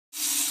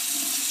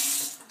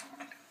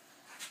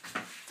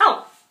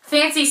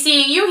fancy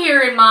seeing you here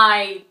in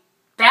my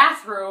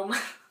bathroom.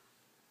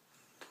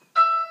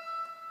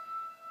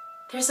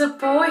 There's a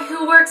boy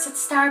who works at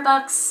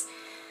Starbucks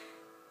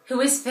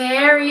who is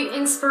very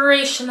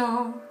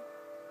inspirational.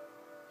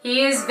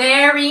 He is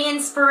very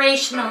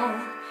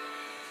inspirational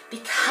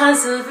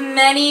because of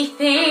many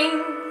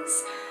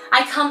things.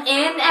 I come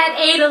in at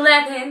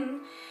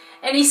 8:11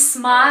 and he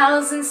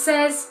smiles and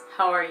says,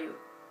 "How are you?"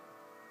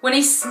 When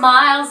he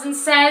smiles and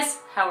says,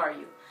 "How are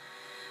you?"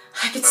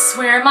 I could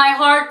swear my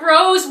heart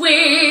grows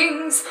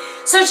wings.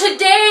 So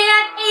today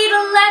at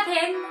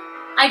 8:11,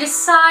 I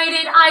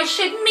decided I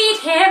should meet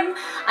him.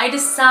 I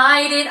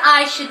decided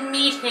I should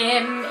meet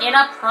him in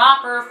a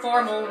proper,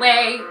 formal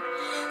way.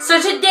 So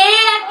today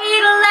at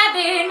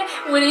 8:11,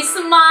 when he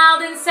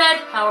smiled and said,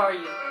 "How are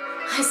you?"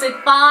 I said,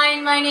 "Fine,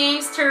 my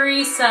name's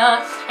Teresa."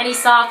 And he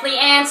softly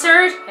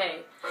answered, "Hey."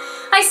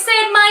 I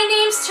said, "My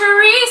name's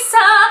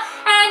Teresa,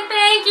 and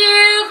thank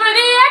you for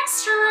the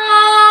extra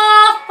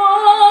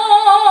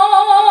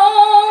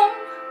phone."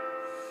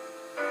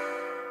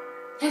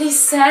 And he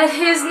said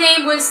his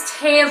name was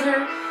Taylor,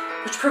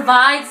 which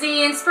provides the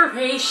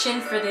inspiration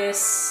for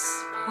this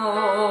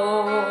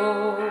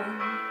poem.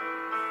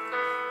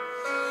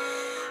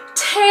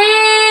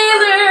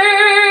 Taylor,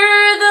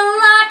 the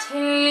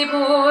latte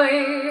boy,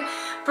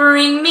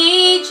 bring me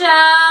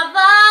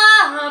Java,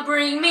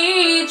 bring me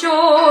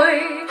joy.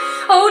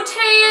 Oh,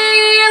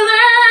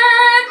 Taylor,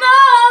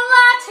 the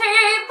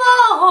latte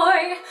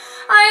boy,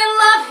 I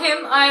love him,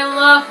 I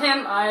love him,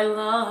 I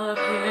love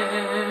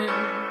him.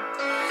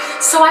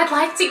 So I'd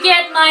like to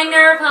get my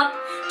nerve up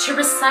to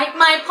recite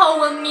my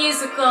poem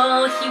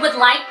musical. He would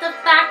like the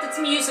fact it's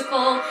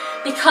musical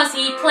because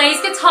he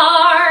plays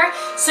guitar.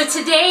 So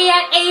today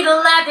at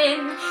 8:11,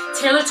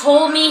 Taylor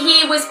told me he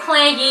was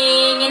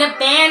playing in a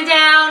band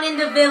down in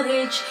the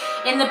village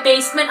in the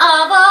basement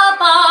of a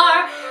bar.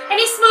 And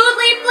he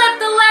smoothly flipped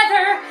the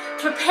leather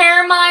to prepare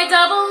my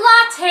double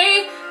latte.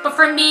 But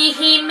for me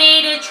he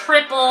made it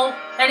triple,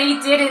 and he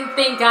didn't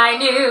think I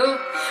knew.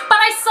 But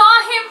I saw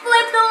him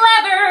flip the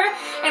leather,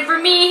 and for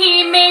me he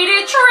made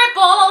it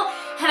triple.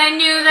 And I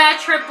knew that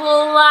triple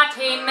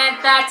latte meant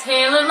that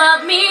Taylor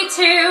loved me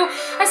too.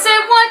 I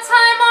said, "What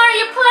time are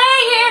you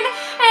playing?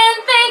 And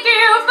thank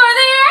you for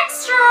the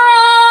extra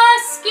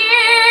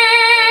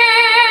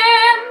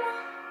skim."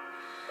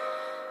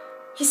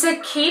 He said,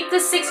 "Keep the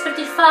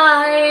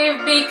 6.55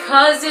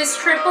 because his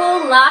triple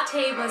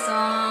latte was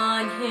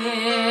on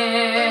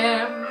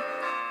him."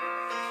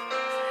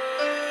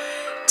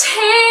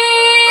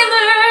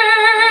 Taylor,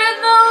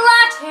 the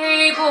latte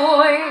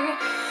boy,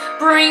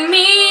 bring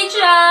me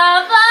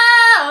Java,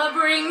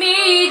 bring me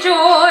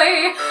joy.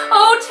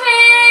 Oh,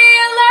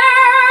 Taylor,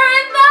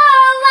 the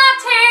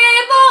latte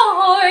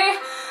boy,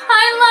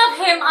 I love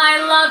him, I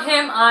love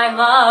him, I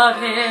love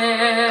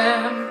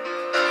him.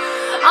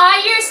 I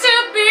used to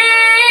be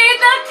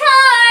the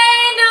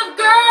kind of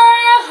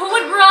girl who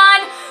would run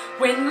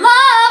when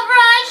love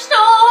rushed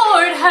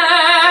toward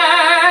her.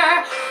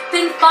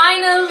 Then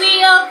finally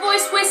a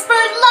voice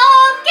whispered,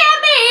 "Love can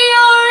be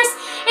yours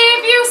if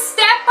you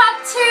step up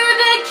to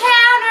the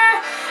counter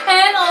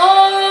and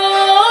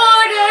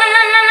order."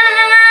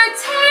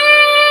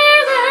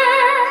 Taylor,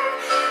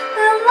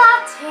 the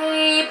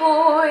latte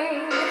boy,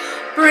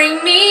 bring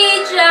me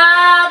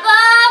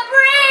Java,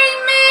 bring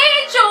me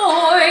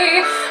joy.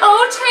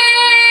 Oh,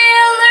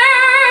 Taylor,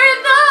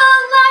 the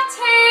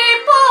latte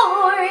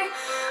boy,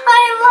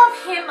 I love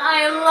him, I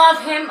love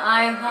him,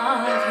 I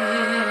love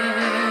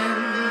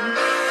him.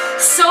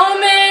 So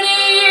many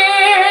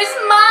years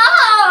my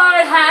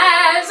heart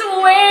has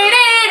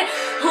waited.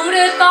 Who'd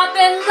have thought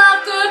that love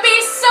could